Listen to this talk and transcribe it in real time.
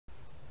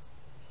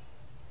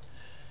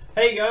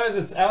Hey guys,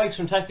 it's Alex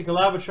from Tactical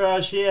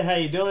Arbitrage here. How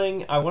you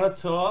doing? I want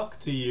to talk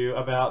to you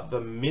about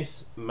the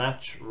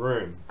Mismatch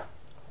Room.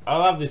 I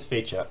love this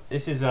feature.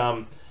 This is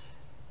kind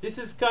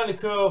of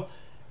cool.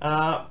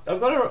 I've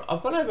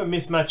gone over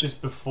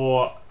mismatches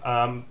before,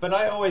 but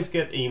I always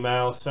get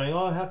emails saying,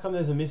 "Oh, how come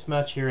there's a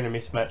mismatch here and a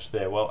mismatch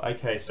there?" Well,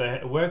 okay, so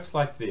it works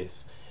like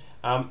this.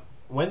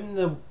 When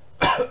the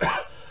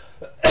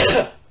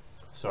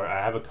sorry,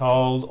 I have a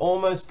cold,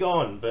 almost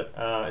gone, but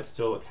it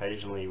still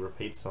occasionally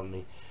repeats on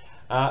me.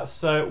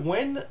 So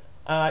when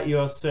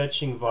you're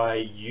searching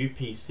via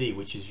UPC,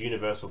 which is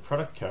Universal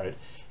Product Code,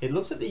 it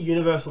looks at the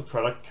Universal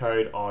Product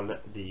Code on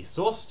the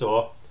Source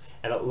Store,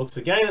 and it looks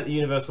again at the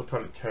Universal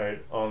Product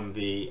Code on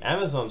the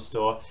Amazon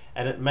Store,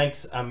 and it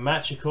makes a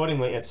match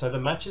accordingly, and so the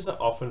matches are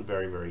often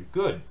very, very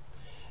good.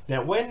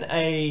 Now, when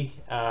a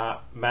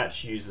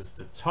match uses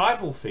the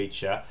title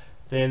feature,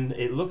 then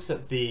it looks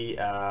at the,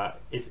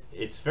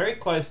 it's very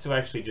close to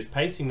actually just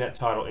pasting that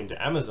title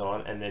into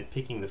Amazon and then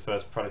picking the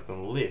first product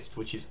on the list,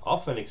 which is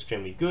often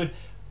extremely good.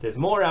 There's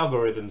more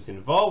algorithms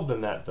involved than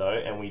that though,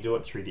 and we do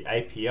it through the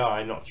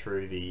API, not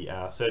through the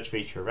search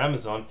feature of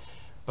Amazon.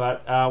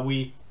 But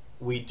we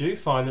do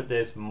find that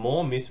there's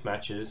more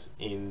mismatches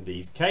in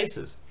these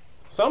cases.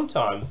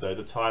 Sometimes though,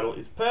 the title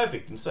is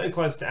perfect and so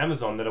close to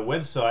Amazon that a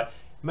website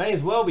may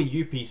as well be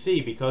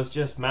UPC because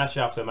just match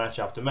after match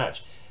after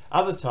match.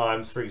 Other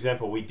times, for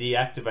example, we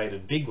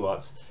deactivated Big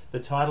Lots. The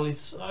title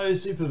is so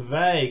super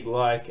vague,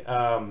 like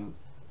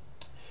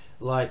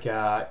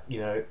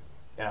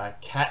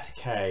cat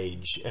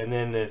cage, and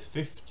then there's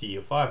 50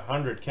 or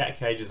 500 cat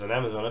cages on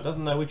Amazon. It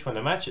doesn't know which one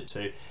to match it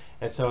to,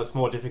 and so it's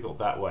more difficult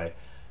that way.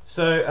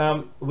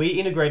 So we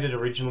integrated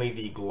originally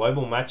the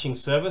global matching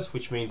service,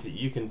 which means that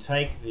you can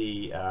take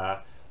the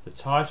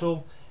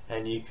title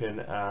and you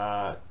can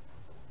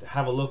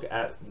have a look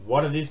at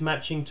what it is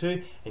matching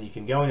to, and you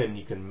can go in and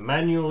you can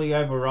manually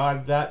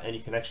override that, and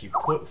you can actually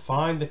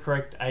find the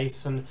correct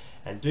ASIN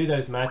and do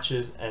those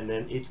matches, and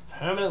then it's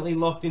permanently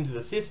locked into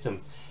the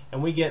system.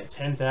 And we get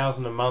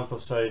 10,000 a month or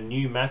so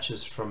new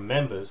matches from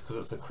members because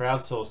it's a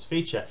crowdsourced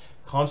feature,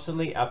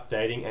 constantly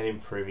updating and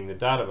improving the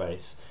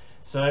database.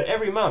 So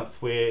every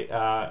month we're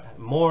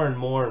more and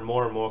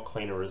more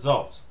cleaner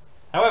results.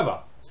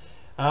 However,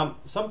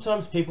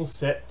 sometimes people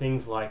set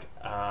things like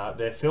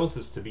their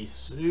filters to be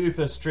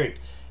super strict.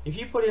 If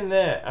you put in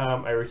there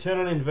a return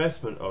on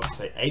investment of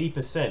say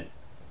 80%,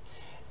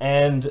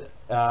 and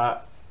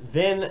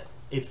then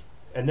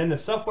the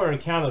software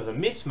encounters a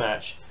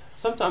mismatch,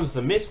 sometimes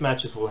the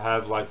mismatches will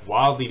have like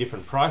wildly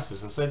different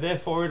prices, and so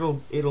therefore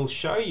it'll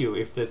show you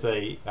if there's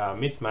a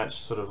mismatch,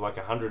 sort of like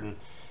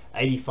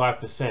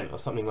 185% or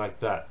something like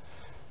that.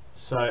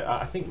 So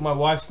I think my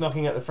wife's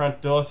knocking at the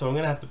front door, so I'm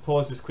going to have to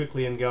pause this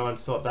quickly and go and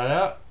sort that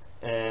out,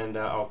 and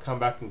I'll come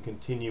back and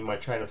continue my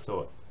train of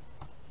thought.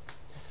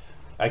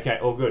 Okay,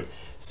 all good.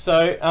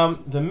 So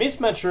the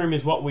Mismatch Room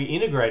is what we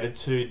integrated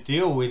to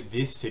deal with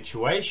this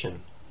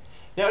situation.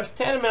 Now it's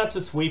tantamount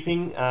to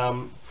sweeping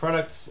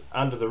products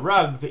under the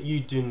rug that you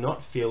do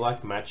not feel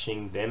like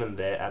matching then and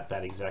there at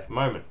that exact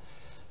moment.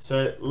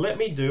 So let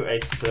me do a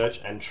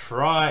search and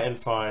try and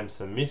find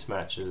some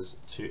mismatches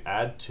to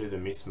add to the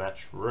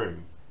Mismatch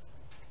Room.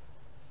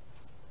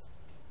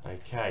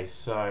 Okay,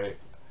 so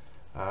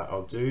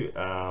I'll do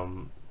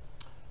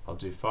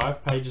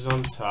 5 pages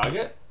on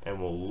target, and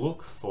we'll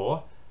look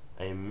for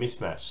a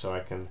mismatch so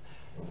I can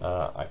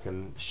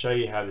show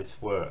you how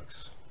this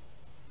works.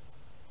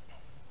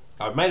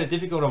 I've made it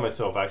difficult on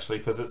myself actually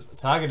because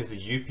target is a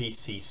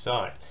UPC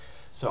site,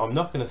 so I'm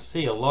not going to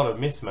see a lot of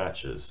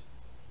mismatches,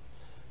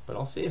 but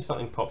I'll see if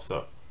something pops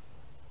up.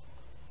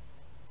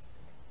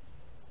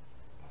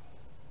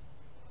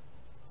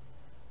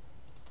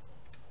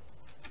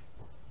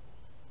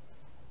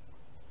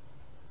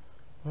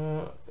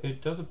 It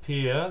does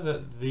appear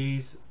that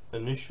these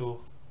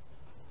initial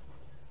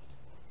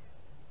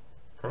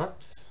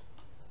products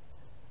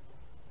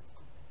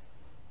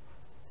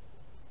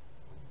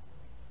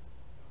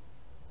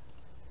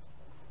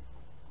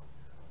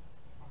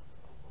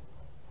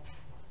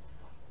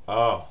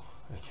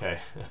okay.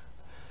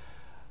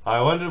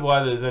 I wondered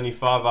why there's only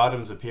 5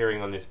 items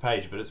appearing on this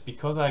page, but it's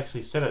because I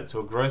actually set it to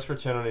a gross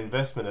return on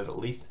investment at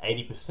least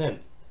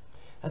 80%.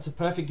 That's a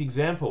perfect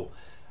example.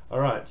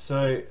 Alright,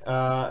 so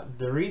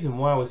the reason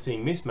why we're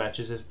seeing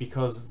mismatches is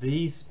because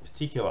these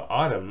particular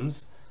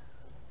items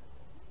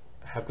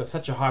have got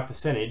such a high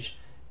percentage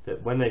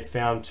that when they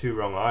found 2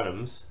 wrong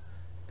items,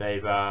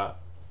 they've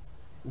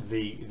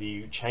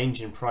the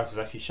change in price is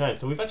actually shown.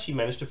 So we've actually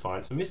managed to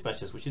find some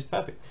mismatches, which is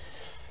perfect.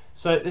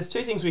 So there's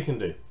 2 things we can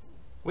do.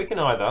 We can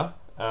either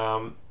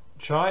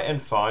try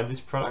and find this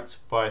product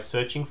by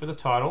searching for the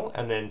title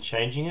and then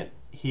changing it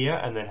here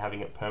and then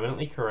having it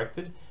permanently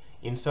corrected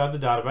inside the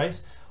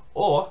database.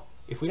 Or,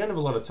 if we don't have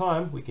a lot of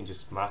time, we can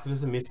just mark it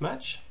as a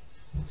mismatch.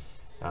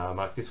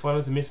 Mark this one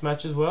as a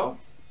mismatch as well.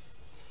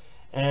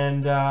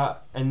 And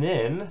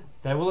then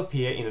they will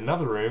appear in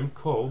another room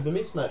called the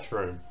Mismatch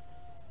Room.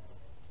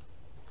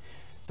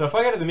 So if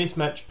I go to the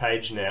mismatch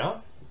page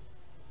now,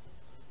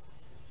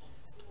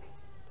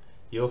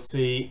 you'll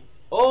see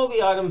all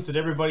the items that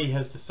everybody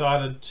has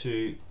decided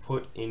to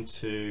put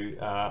into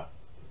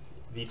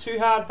the too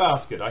hard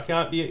basket. I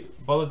can't be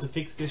bothered to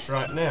fix this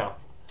right now.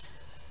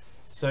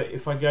 So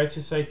if I go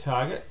to say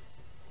target,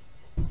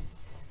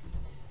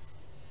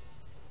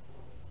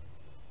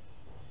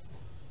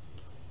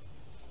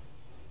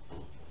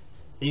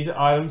 these are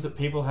items that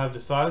people have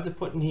decided to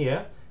put in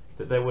here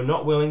that they were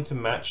not willing to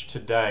match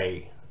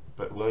today,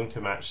 but willing to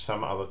match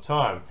some other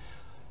time.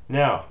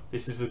 Now,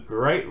 this is a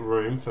great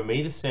room for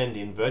me to send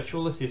in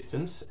virtual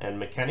assistants and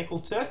mechanical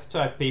Turk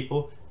type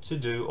people to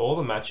do all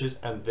the matches,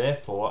 and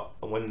therefore,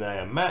 when they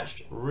are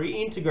matched,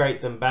 reintegrate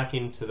them back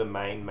into the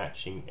main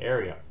matching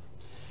area.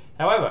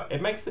 However,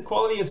 it makes the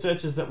quality of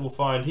searches that we'll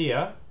find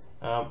here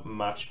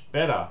much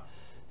better.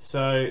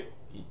 So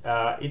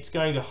it's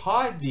going to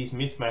hide these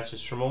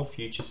mismatches from all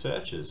future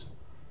searches.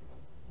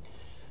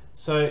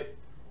 So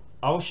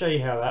I'll show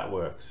you how that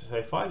works. So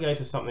if I go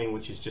to something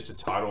which is just a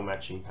title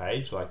matching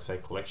page, like say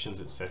collections,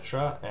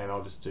 etc., and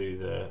I'll just do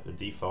the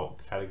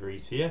default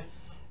categories here,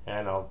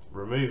 and I'll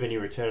remove any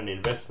return on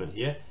investment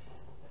here,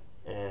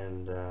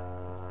 and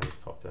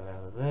just pop that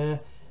out of there,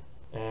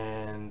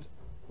 and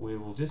we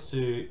will just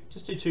do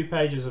 2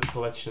 pages of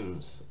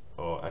collections,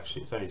 or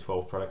actually it's only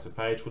 12 products a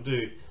page. We'll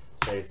do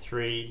say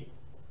 3,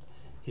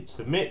 hit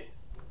submit.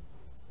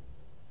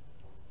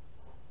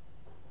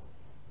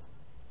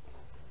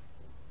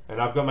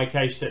 And I've got my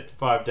cache set to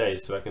 5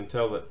 days, so I can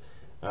tell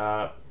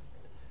that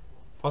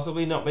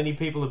possibly not many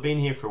people have been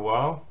here for a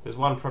while. There's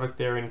 1 product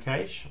there in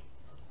cache.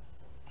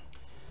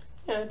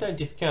 Yeah, don't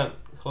discount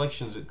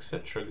collections,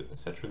 etc.,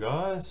 etc.,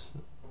 guys.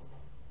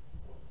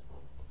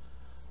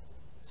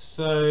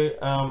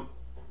 So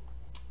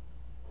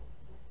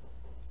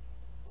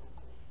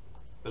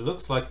it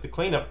looks like the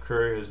cleanup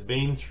crew has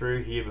been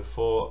through here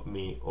before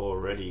me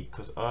already,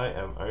 because I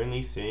am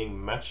only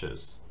seeing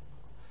matches.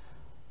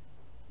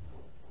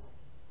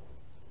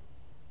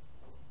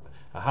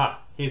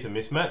 Aha, here's a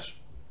mismatch.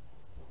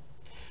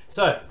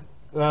 So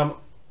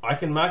I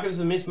can mark it as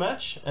a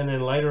mismatch, and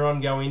then later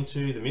on go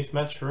into the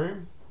mismatch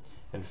room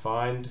and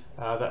find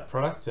that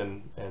product,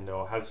 and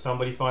or have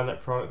somebody find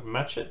that product and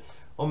match it.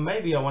 Or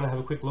maybe I want to have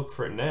a quick look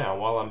for it now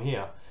while I'm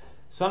here.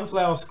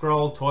 Sunflower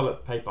scroll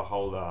toilet paper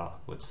holder.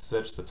 Let's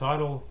search the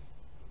title.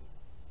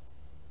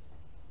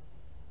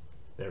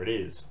 There it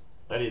is.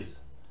 That is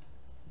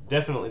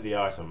definitely the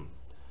item.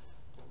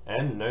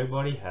 And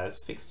nobody has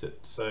fixed it.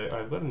 So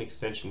I've got an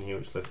extension here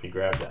which lets me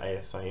grab the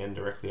ASIN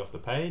directly off the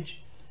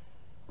page.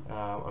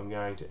 I'm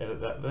going to edit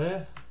that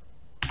there,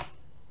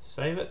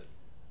 save it.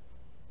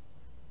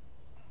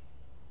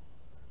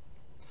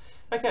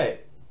 Okay,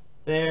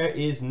 there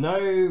is no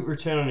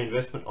return on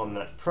investment on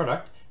that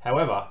product.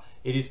 However,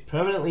 it is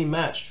permanently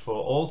matched for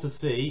all to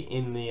see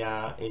in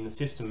the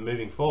system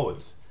moving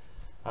forwards.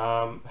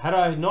 Had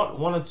I not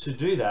wanted to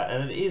do that,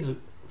 and it is a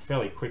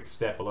fairly quick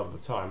step a lot of the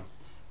time,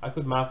 I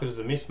could mark it as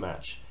a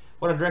mismatch.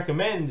 What I'd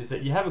recommend is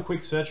that you have a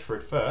quick search for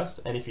it first,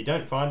 and if you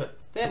don't find it,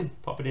 then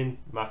pop it in,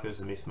 mark it as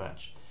a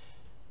mismatch.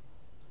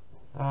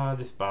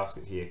 This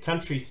basket here,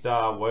 Country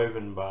Star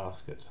Woven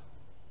Basket.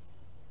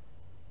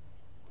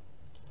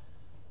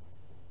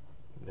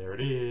 There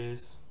it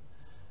is.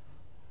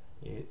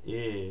 It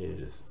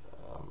is.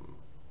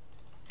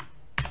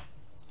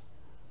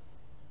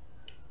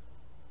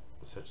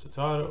 Search the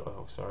title.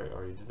 Oh, sorry, I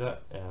already did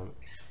that.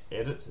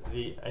 Edit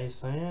the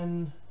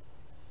ASIN.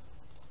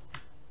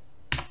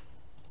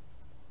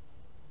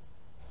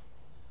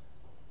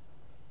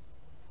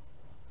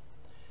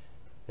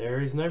 There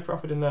is no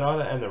profit in that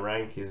either, and the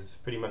rank is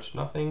pretty much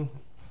nothing.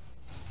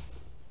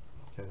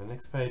 Okay, the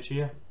next page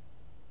here.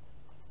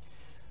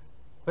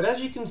 But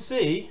as you can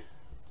see,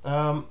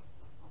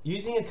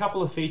 using a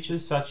couple of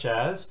features such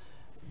as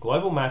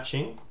global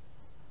matching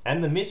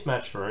and the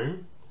mismatch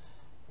room,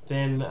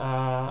 then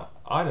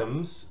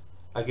items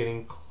are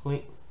getting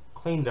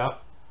cleaned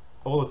up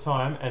all the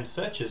time, and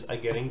searches are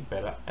getting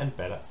better and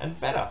better and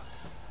better.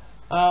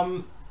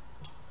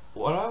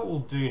 What I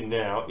will do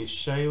now is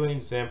show you an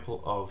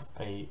example of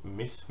a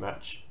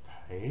mismatch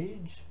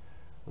page.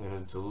 I'm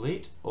going to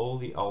delete all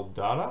the old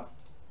data.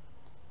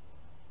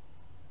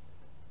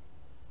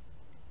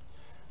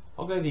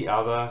 I'll go the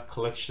other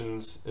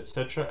collections,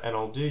 etc., and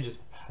I'll do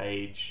just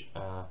page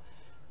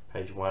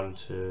 1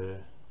 to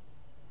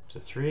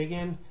 3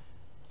 again,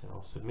 and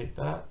I'll submit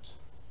that.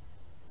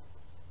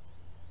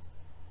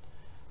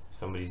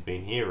 Somebody's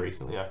been here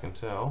recently, I can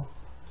tell.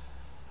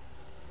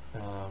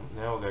 Now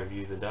I'll go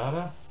view the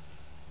data.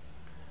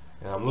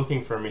 And I'm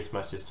looking for a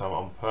mismatch this time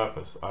on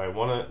purpose. I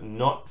want to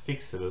not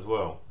fix it as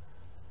well.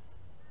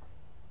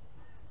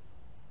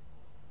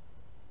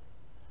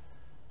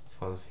 This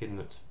one's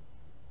hidden its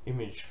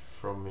image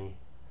from me.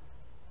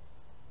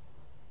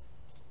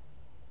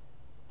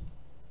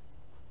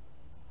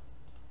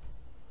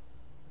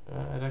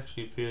 It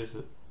actually appears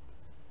that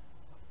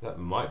that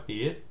might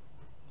be it,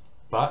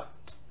 but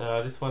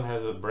this one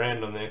has a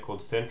brand on there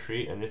called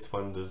Sentry, and this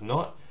one does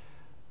not.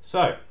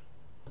 So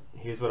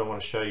here's what I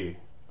want to show you.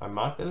 I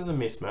marked that as a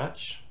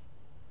mismatch.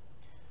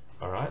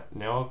 Alright,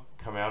 now I'll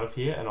come out of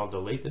here and I'll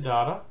delete the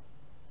data.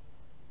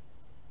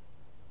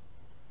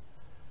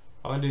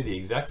 I'm going to do the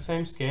exact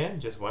same scan,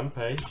 just one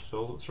page, that's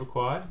all that's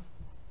required.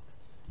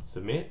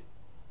 Submit.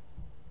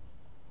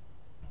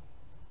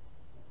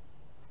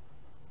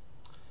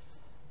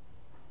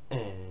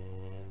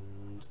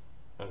 And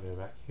I'll go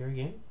back here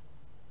again.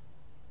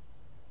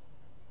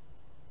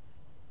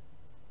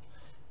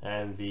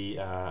 And the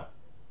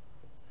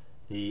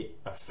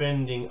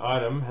offending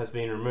item has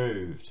been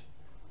removed.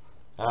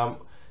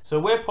 So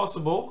where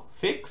possible,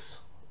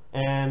 fix,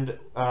 and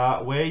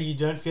where you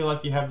don't feel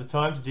like you have the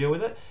time to deal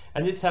with it,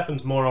 and this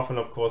happens more often,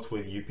 of course,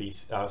 with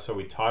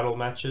with title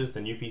matches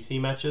than UPC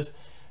matches,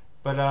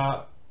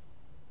 but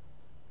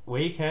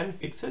where you can,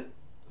 fix it.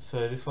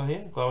 So this one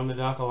here, glow in the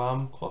dark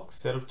alarm clock,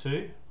 set of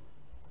 2.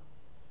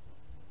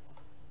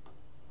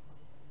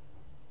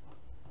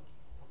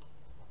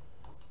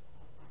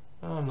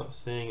 Oh, I'm not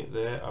seeing it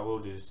there. I will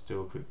just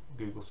do a quick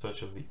Google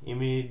search of the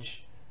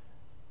image.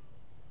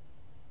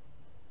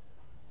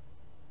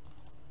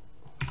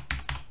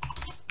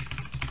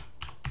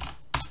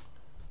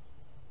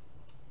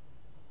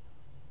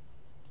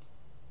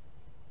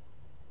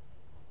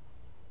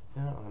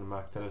 Now I'm going to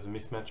mark that as a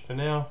mismatch for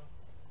now.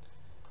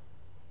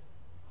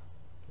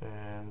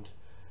 And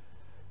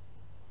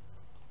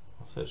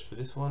I'll search for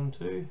this one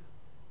too.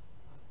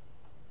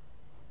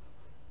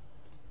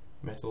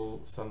 Metal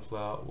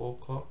sunflower wall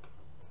clock.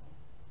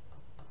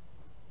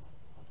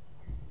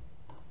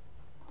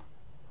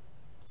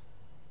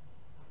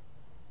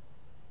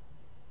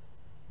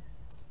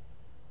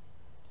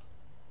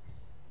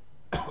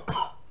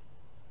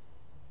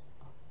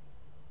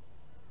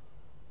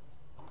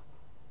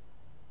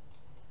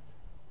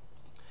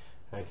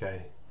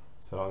 Okay,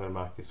 so I'm going to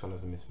mark this one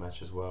as a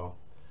mismatch as well.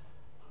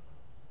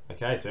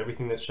 Okay, so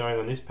everything that's showing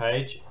on this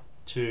page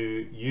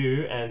to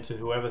you and to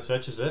whoever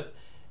searches it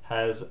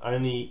has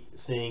only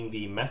seeing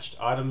the matched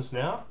items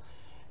now,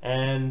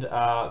 and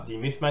the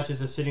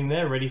mismatches are sitting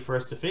there ready for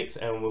us to fix,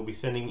 and we'll be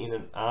sending in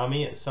an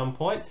army at some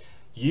point.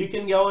 You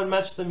can go and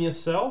match them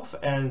yourself,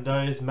 and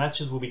those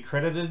matches will be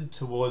credited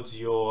towards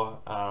your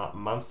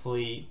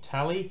monthly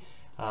tally.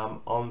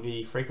 On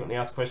the frequently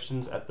asked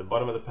questions at the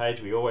bottom of the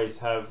page, we always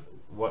have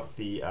what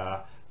the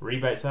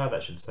rebates are.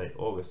 That should say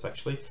August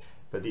actually,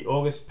 but the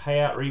August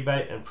payout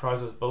rebate and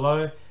prizes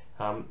below.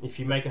 If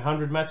you make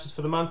 100 matches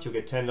for the month, you'll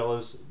get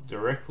 $10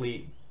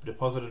 directly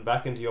deposited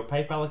back into your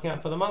PayPal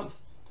account for the month.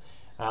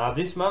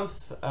 This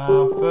month,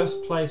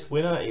 first place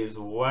winner is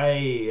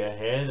way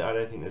ahead. I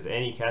don't think there's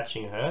any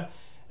catching her,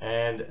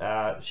 and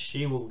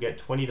she will get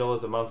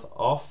 $20 a month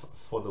off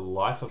for the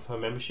life of her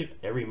membership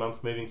every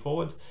month moving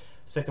forwards.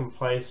 Second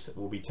place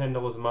will be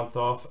 $10 a month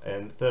off,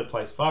 and third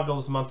place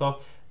 $5 a month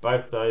off.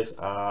 Both those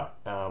are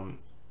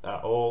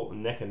all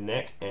neck and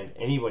neck, and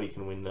anybody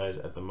can win those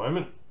at the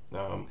moment.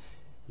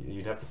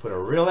 You'd have to put a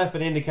real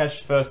effort in to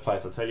catch first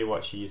place. I'll tell you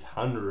what, she is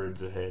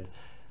hundreds ahead.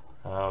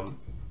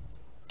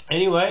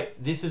 Anyway,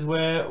 this is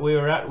where we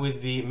were at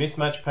with the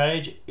mismatch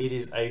page. It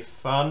is a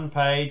fun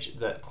page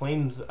that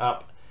cleans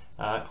up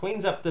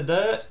the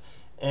dirt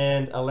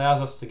and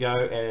allows us to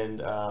go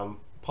and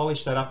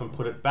polish that up and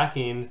put it back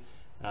in,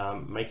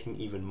 making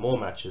even more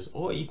matches.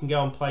 Or you can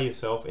go and play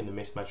yourself in the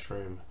mismatch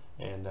room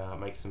and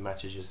make some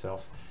matches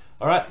yourself.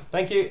 Alright,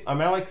 thank you. I'm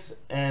Alex,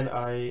 and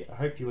I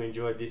hope you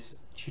enjoyed this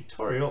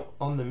tutorial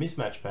on the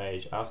mismatch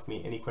page. Ask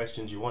me any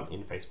questions you want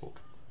in Facebook.